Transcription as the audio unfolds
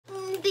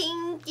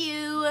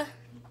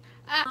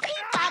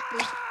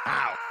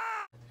Ow.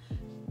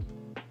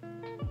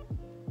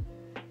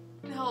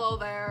 Hello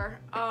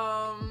there.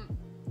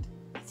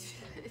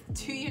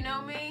 Do you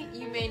know me?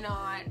 You may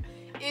not.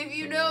 If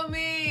you know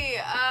me,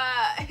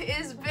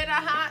 it's been a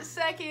hot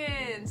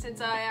second since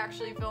I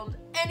actually filmed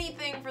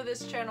anything for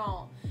this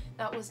channel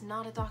that was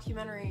not a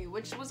documentary,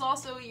 which was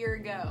also a year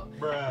ago.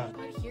 Bruh.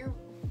 But here,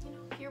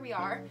 here we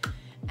are.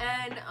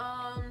 And,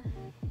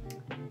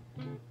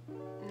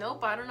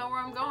 nope, I don't know where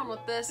I'm going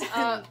with this.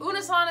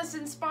 Una-san has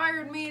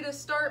inspired me to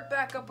start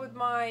back up with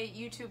my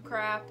YouTube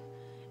crap,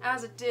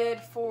 as it did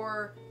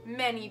for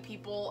many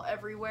people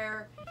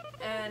everywhere.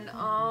 And,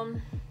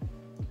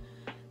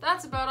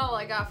 that's about all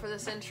I got for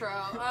this intro.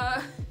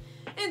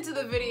 Into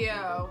the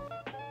video.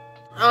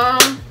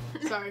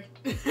 Sorry.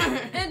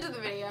 Into the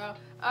video.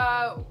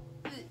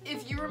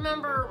 If you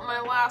remember, my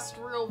last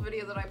real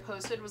video that I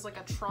posted was like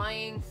a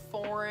trying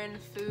foreign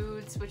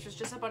foods, which was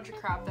just a bunch of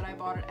crap that I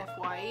bought at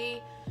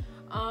FYE.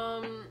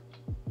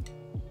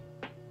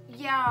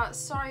 Yeah,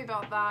 sorry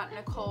about that,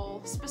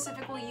 Nicole.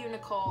 Specifically you,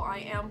 Nicole. I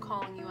am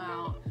calling you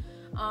out.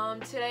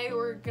 Today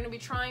we're gonna be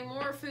trying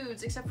more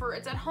foods, except for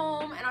it's at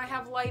home and I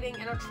have lighting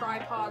and a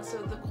tripod, so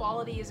the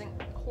quality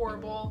isn't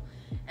horrible.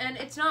 And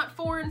it's not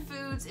foreign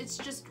foods, it's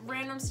just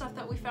random stuff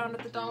that we found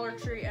at the Dollar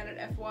Tree and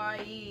at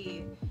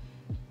FYE.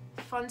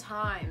 Fun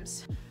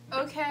times.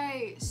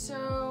 Okay,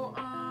 so,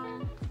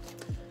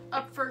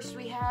 up first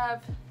we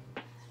have,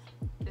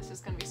 this is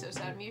gonna be so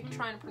sad, me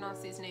trying to pronounce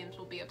these names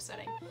will be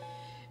upsetting.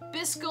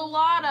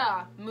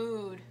 Biscolata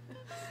Mood.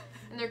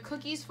 And they're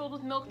cookies filled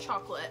with milk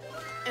chocolate.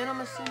 And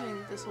I'm assuming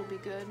this will be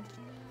good.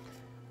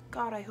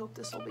 God, I hope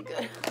this will be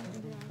good.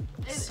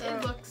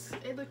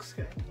 It looks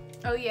good.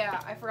 Oh yeah,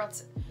 I forgot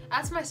to,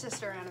 that's my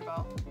sister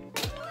Annabelle.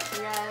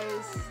 You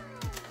guys,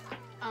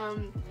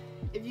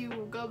 if you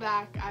go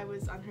back, I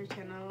was on her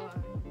channel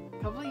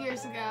a couple of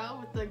years ago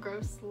with the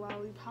gross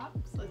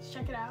lollipops. Let's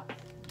check it out.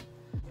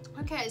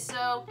 Okay,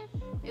 so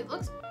it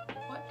looks,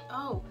 what?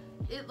 Oh,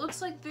 it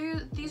looks like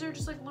these are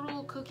just like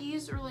little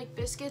cookies or like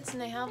biscuits,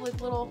 and they have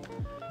like little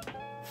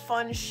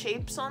fun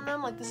shapes on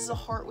them. Like this is a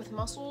heart with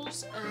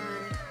muscles,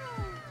 and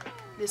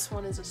this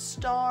one is a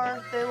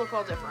star. They look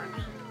all different,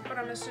 but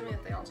I'm assuming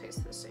that they all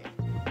taste the same.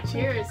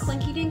 Cheers.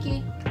 Clinky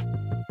dinky.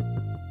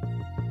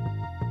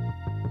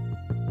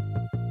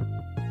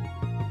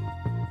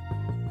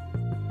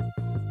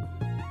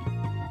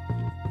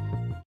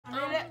 I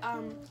rate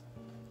it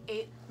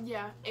 8.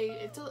 yeah, 8.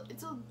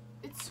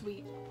 It's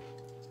sweet.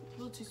 A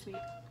little too sweet.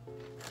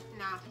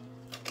 Nah,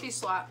 she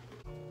slap.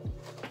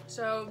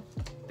 So,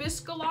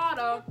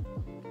 Biscolata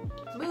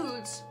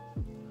Moods,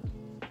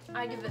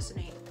 I give this an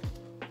 8.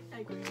 I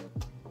agree.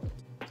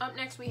 Up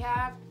next we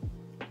have,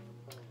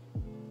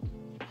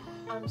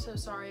 I'm so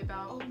sorry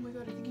about, Oh my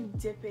god, I think you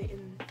dip it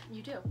in.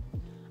 you do.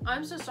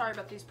 I'm so sorry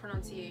about these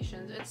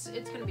pronunciations.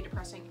 It's gonna be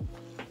depressing.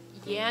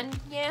 Yan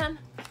yan,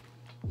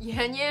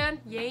 yan yan,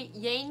 yan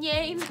yan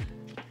yan,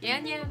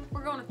 yan yan.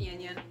 We're going with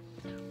yan yan.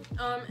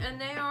 And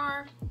they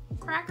are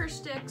cracker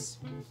sticks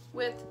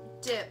with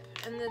dip,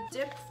 and the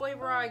dip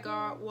flavor I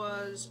got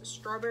was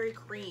strawberry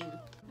cream.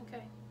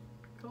 Okay,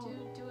 Cool.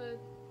 do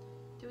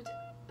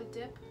a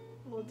dip,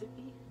 A little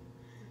dippy.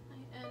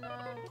 and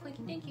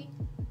clinky dinky.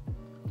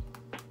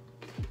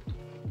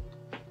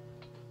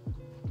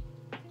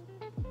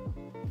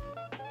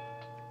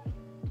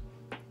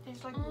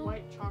 Tastes like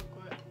white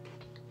chocolate.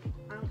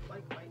 I don't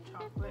like white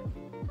chocolate.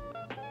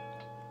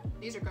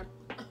 These are good.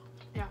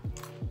 Yeah.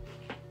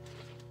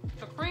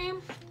 The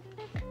cream.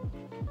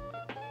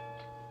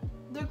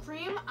 The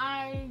cream,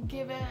 I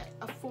give it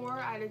a 4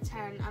 out of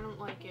 10. I don't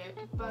like it,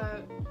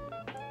 but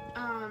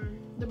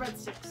the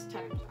breadsticks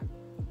 10 out of 10,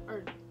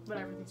 or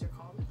whatever these are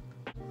called.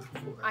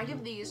 I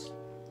give these,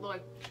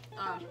 like,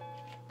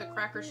 the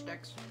cracker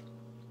sticks,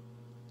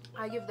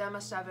 I give them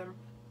a 7.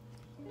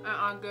 And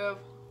I'll give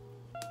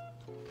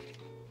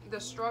the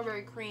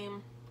strawberry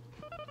cream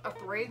a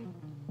 3.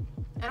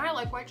 And I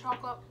like white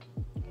chocolate.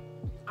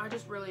 I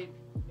just really,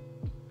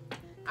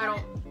 I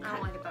don't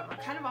like it that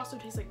much. Kind of also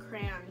tastes like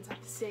crayons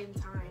at the same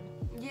time.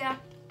 Yeah,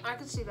 I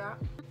could see that.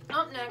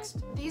 Up next,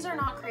 these are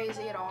not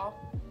crazy at all,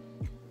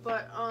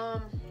 but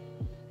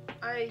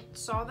I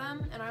saw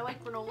them and I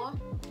like granola,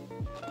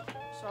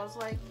 so I was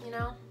like, you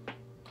know,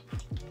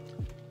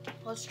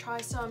 let's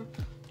try some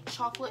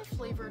chocolate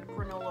flavored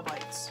granola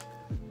bites.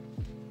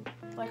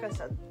 Like I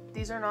said,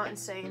 these are not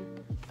insane.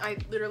 I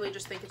literally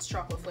just think it's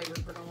chocolate flavored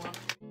granola.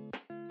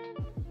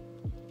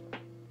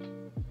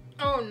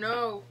 Oh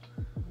no.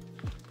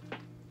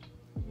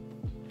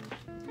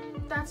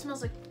 That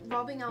smells like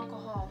rubbing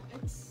alcohol.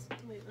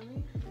 Wait, let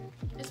me.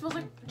 It smells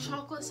like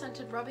chocolate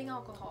scented rubbing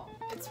alcohol.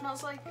 It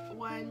smells like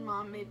when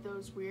Mom made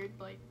those weird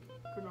like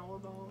granola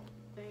ball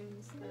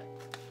things that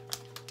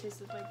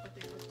tasted like what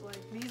they look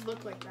like. These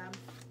look like them.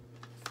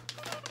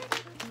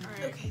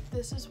 Alright. Okay,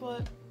 this is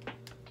what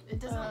It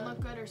doesn't look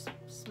good or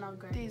smell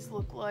good. these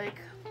look like.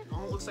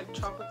 Oh, it looks like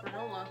chocolate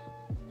granola.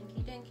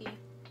 Dinky dinky.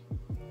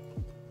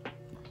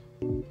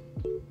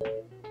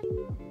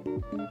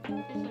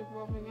 It's like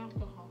rubbing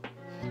alcohol.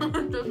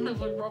 It does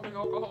taste like rubbing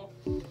alcohol.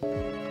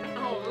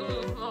 Oh,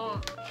 this is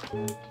not.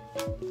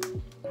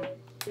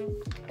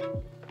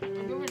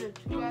 I'll give it a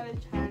 2 out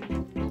of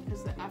 10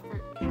 because the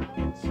effort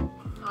counts.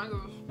 I go.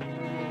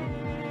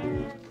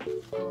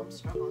 Oh, I'm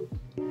struggling.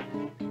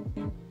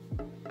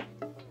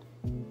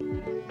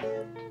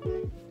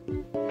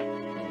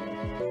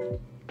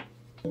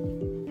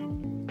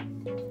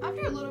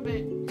 After a little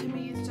bit, to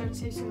me, it starts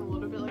tasting a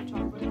little bit like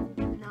chocolate.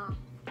 No,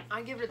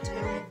 I give it a 2.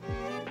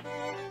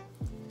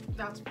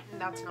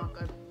 That's not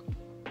good.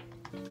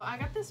 I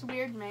got this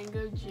weird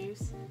mango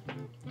juice.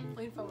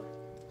 Lean forward.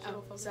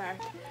 Oh, sorry.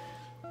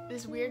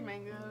 This weird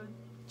mango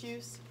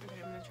juice. Okay,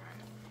 I'm gonna try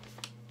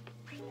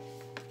it.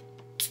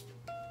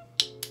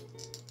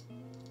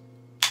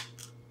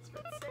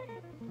 Let's see.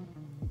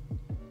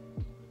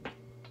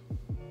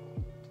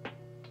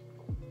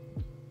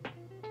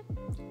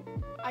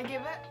 I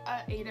give it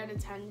a 8 out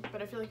of 10,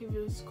 but I feel like if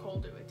it was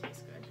cold, it would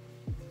taste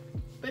good.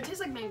 But it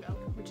tastes like mango,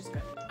 which is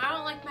good. I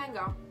don't like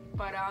mango,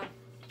 but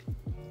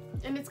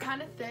And it's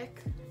kind of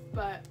thick,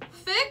 but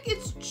thick.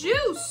 It's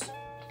juice.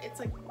 it's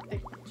like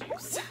thick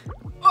juice.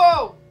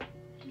 Oh.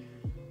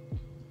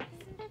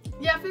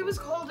 Yeah, if it was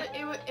cold,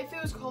 if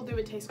it was cold, it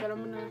would taste good.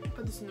 I'm gonna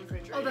put this in the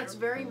refrigerator. Oh, that's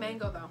very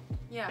mango though.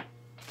 Yeah.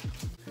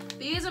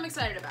 These I'm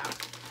excited about.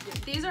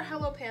 These are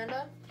Hello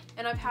Panda,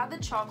 and I've had the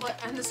chocolate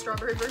and the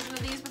strawberry version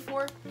of these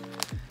before,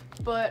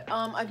 but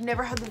I've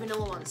never had the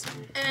vanilla ones.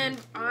 And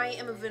I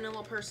am a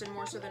vanilla person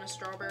more so than a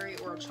strawberry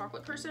or a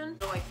chocolate person.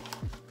 So like,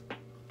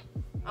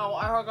 oh,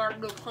 I gotta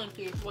do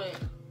Clinkies. Wait,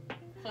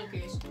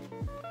 Clinkies.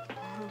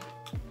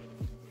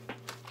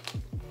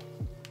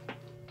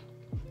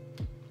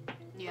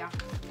 Yeah.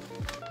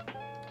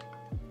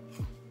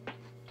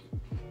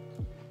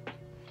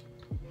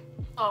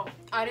 Oh,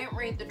 I didn't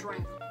rate the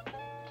drink.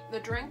 The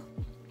drink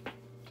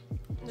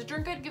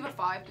I'd give a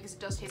 5 because it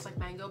does taste like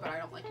mango, but I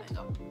don't like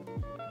mango.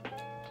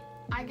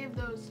 I give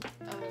those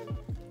 5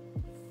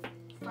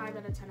 out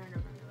of 10. I don't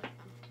really like them.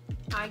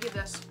 I give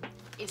this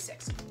a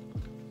 6.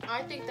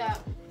 I think that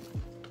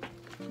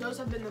Those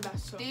have been the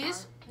best so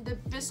these, far. the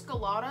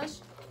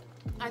biscoladas,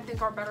 I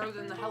think are better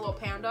than the Hello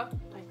Panda.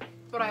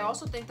 But I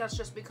also think that's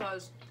just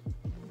because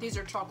these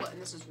are chocolate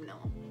and this is vanilla.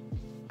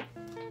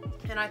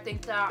 And I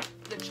think that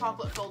the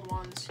chocolate-filled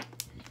ones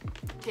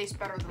taste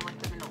better than like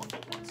the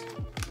vanilla-filled ones.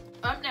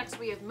 Up next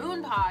we have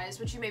moon pies,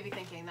 which you may be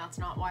thinking that's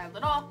not wild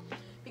at all,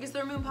 because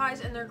they're moon pies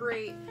and they're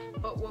great.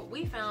 But what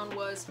we found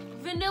was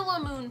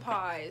vanilla moon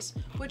pies,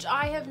 which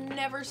I have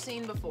never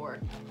seen before.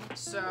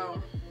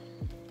 So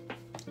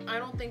I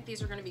don't think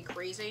these are gonna be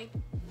crazy.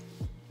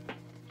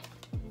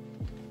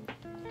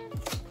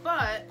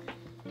 But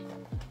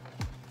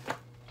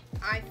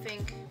I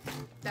think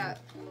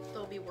that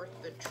they'll be worth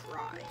the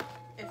try,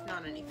 if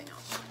not anything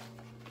else.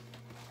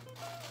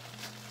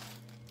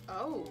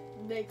 Oh,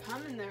 They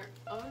come in their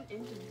own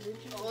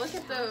individual. look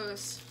at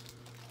those.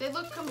 They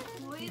look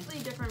completely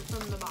different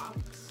from the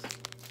box.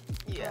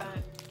 Yeah.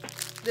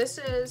 This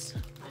is,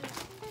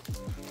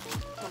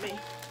 let me,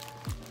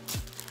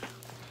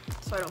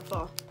 so I don't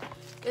fall.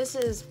 This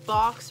is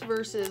box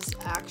versus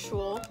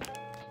actual.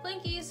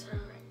 Blinkies.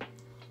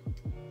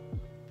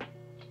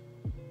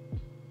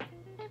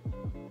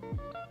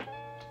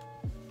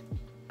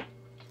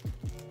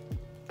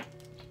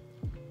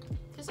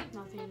 Tastes like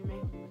nothing to me.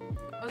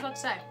 I was about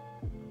to say,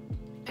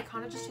 it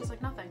kind of just tastes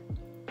like nothing.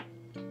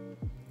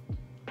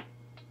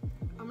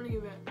 I'm gonna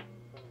give it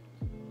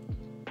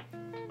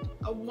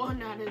a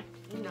 1 out of,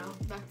 no,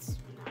 that's,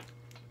 no.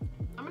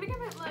 I'm gonna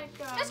give it like,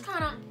 It's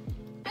kind of,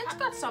 it's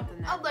got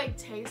something there. a light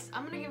taste.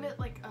 I'm gonna give it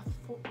like a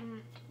 4,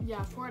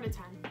 yeah, 4 out of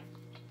 10.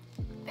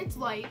 It's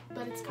light,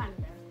 but it's kind of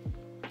there.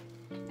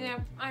 Yeah,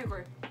 I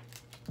agree.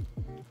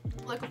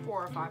 Like a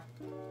 4 or 5.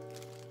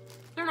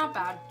 They're not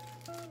bad.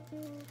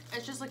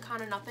 It's just like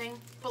kind of nothing,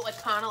 but like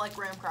kind of like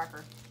graham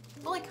cracker.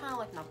 But like kind of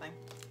like nothing.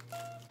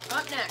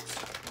 Up next,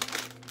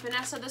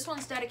 Vanessa, this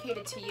one's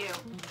dedicated to you.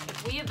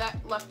 If we have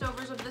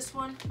leftovers of this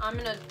one, I'm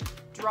gonna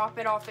drop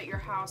it off at your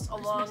house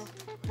along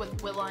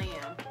with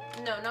will.i.am.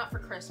 No, not for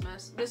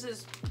Christmas. This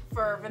is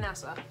for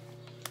Vanessa.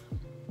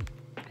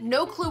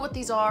 No clue what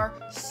these are.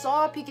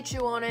 Saw a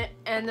Pikachu on it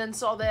and then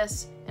saw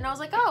this. And I was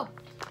like, oh,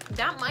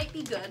 that might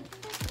be good.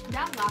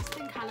 That last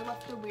thing kind of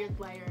left a weird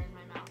layer in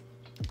my mouth.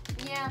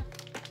 Yeah.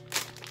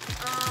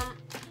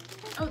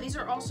 Oh, these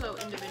are also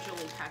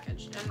individually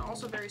packaged and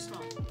also very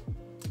small.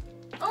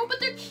 Oh,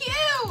 but they're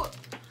cute!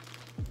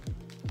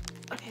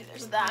 Okay,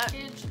 there's that.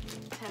 Package,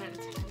 10 out of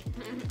 10.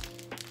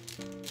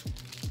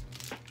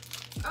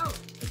 Oh,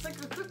 it's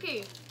like a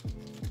cookie.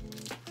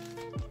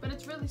 But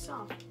it's really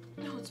soft.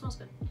 No, it smells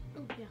good.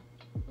 Oh, yeah.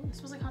 Ooh, it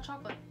smells like hot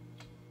chocolate.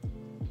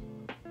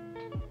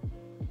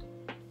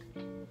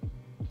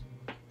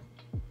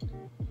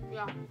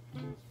 Yeah.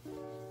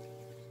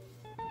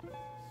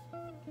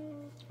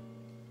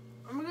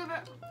 I'm gonna give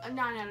it a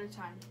 9 out of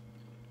 10.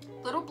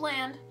 Little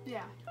bland.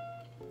 Yeah.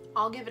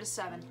 I'll give it a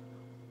 7.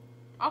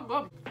 Oh,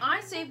 good. I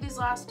saved these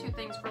last 2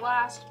 things for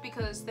last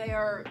because they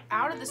are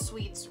out of the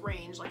sweets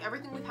range. Like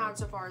everything we've had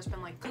so far has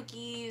been like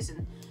cookies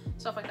and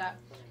stuff like that.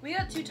 We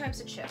got 2 types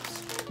of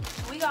chips.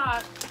 We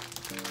got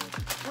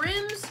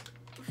Grimm's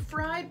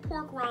fried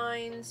pork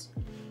rinds,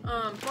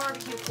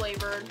 barbecue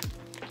flavored.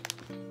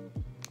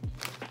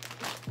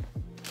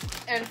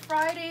 And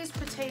Friday's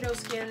potato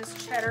skins,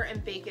 cheddar,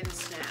 and bacon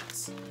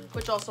snacks,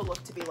 which also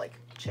look to be like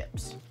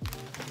chips.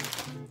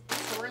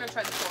 So we're gonna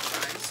try the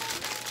pork rinds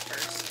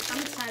first. I'm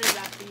excited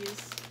about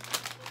these.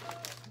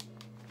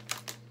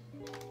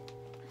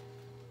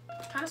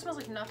 Kind of smells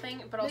like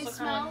nothing, but also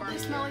kind of like barbecue.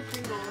 They smell like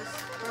Pringles,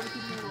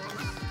 barbecue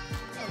Pringles.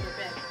 Oh, they're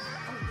big.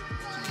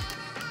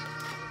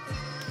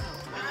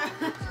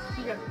 Oh,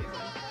 you got the big one.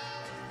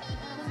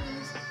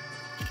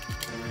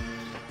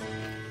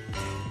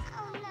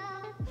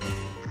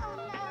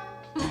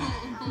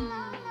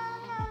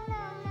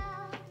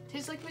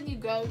 Tastes like when you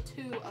go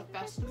to a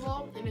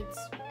festival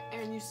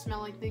and you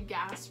smell like the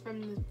gas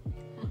from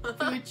the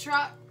food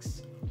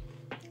trucks.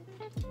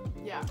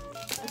 Yeah,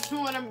 that's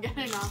what I'm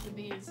getting off of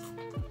these.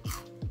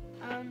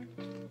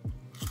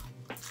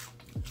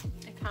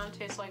 It kind of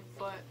tastes like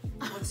foot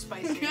with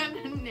spicy. I'm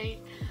gonna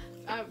name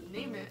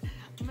it.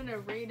 I'm gonna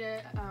rate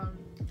it. Oh,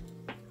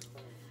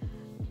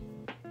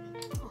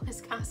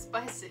 it's kind of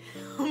spicy.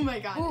 Oh my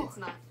god, Ooh. it's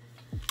not.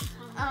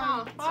 So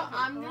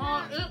I'm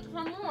gonna eat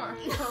some more.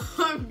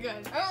 I'm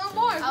good. Eat some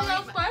more. See I'll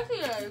how eat spicy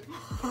it is.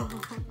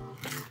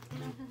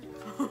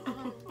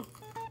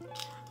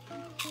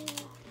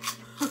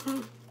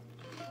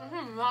 This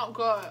is not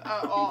good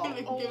at all. I'm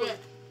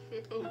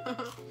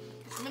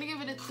gonna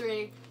give it a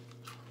 3.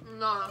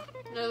 Nah,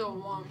 neither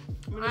one.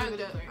 I'm gonna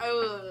give it a 3.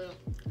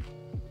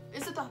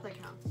 It's the thought that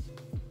counts.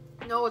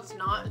 No, it's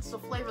not. It's the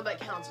flavor that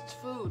counts. It's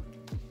food.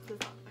 It's the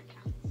thought that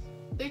counts.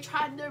 They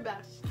tried their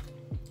best.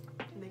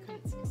 And they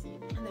couldn't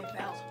succeed. And they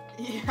failed.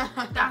 Yeah.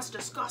 That's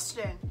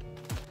disgusting.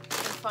 And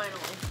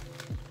finally,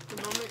 The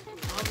moment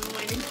I've been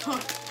waiting for.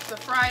 the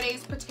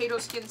Friday's potato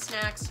skin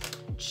snacks,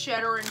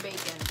 cheddar and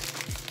bacon.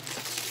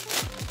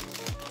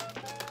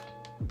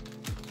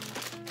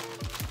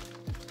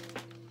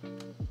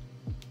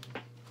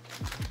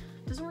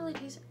 Doesn't really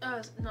taste,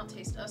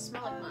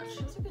 smell like much.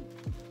 It's like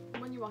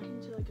when you walk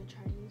into like a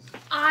Chinese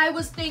I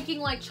was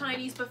thinking like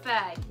Chinese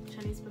buffet.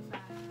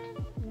 buffet.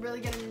 Really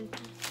getting the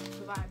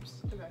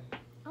vibes. Okay.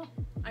 Oh,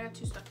 I got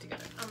 2 stuck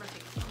together. I'm gonna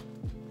take it.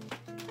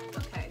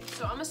 Okay,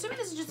 so I'm assuming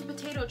this is just a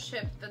potato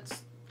chip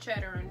that's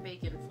cheddar and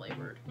bacon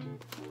flavored.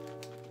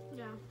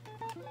 Yeah.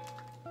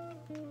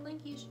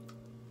 Blinkies.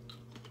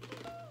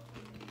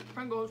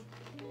 Pringles.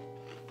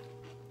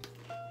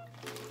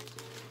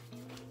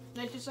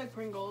 They taste like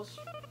Pringles.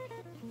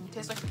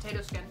 Tastes like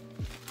potato skin.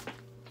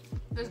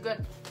 It's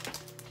good.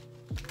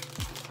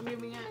 I'm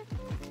giving it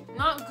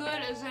Not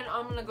good as in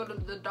I'm gonna go to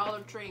the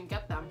Dollar Tree and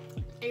get them.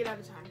 8 out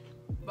of 10.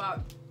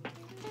 But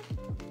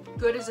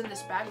good as in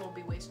this bag won't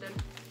be wasted.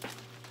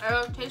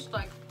 Taste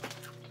like,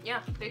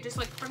 yeah, they taste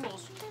like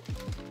Pringles.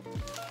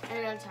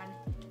 8 out of 10.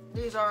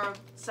 These are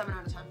 7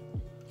 out of 10.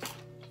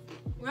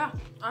 Yeah,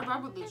 I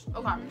vibe with these.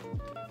 Okay.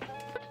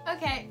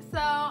 Okay, so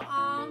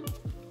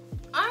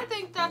I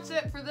think that's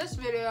it for this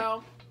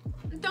video.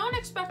 Don't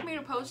expect me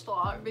to post a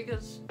lot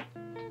because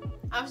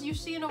as you've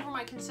seen over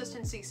my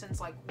consistency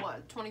since like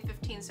what,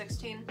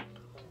 2015-16,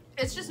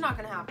 it's just not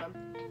gonna happen,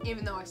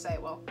 even though I say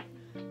it will.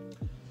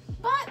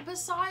 But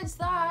besides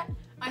that,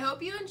 I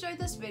hope you enjoyed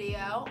this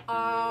video.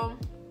 I'll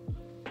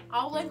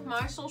link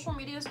my social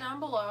medias down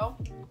below.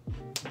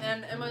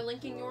 And am I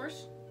linking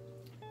yours?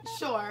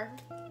 Sure.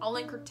 I'll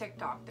link her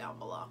TikTok down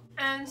below.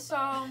 And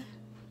so,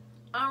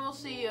 I will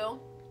see you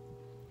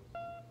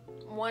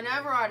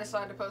whenever I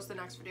decide to post the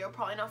next video.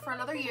 Probably not for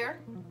another year,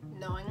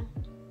 knowing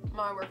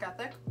my work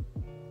ethic.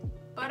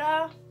 But,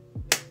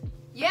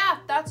 yeah,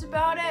 that's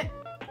about it.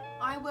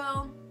 I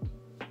will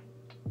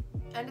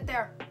end it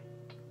there.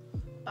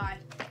 Bye.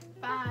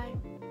 Bye.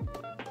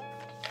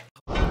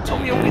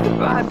 Told me only the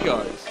bad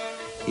guys.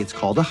 It's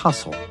called a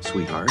hustle,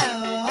 sweetheart.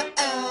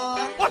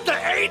 What the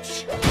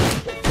H?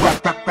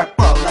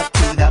 Roll up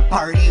to the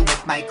party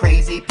with my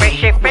crazy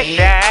pink wig, but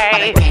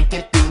I can't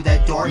get through the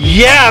door.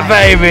 Yeah,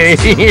 baby.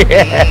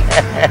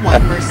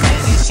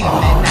 1% is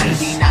human,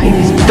 99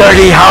 is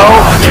Dirty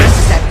hoe.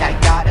 except I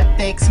got a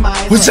fake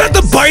smile. Was that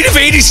the bite of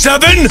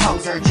 87?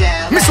 Hoes are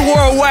jealous. Mr.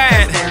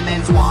 Worldwide. Their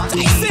men's want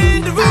me.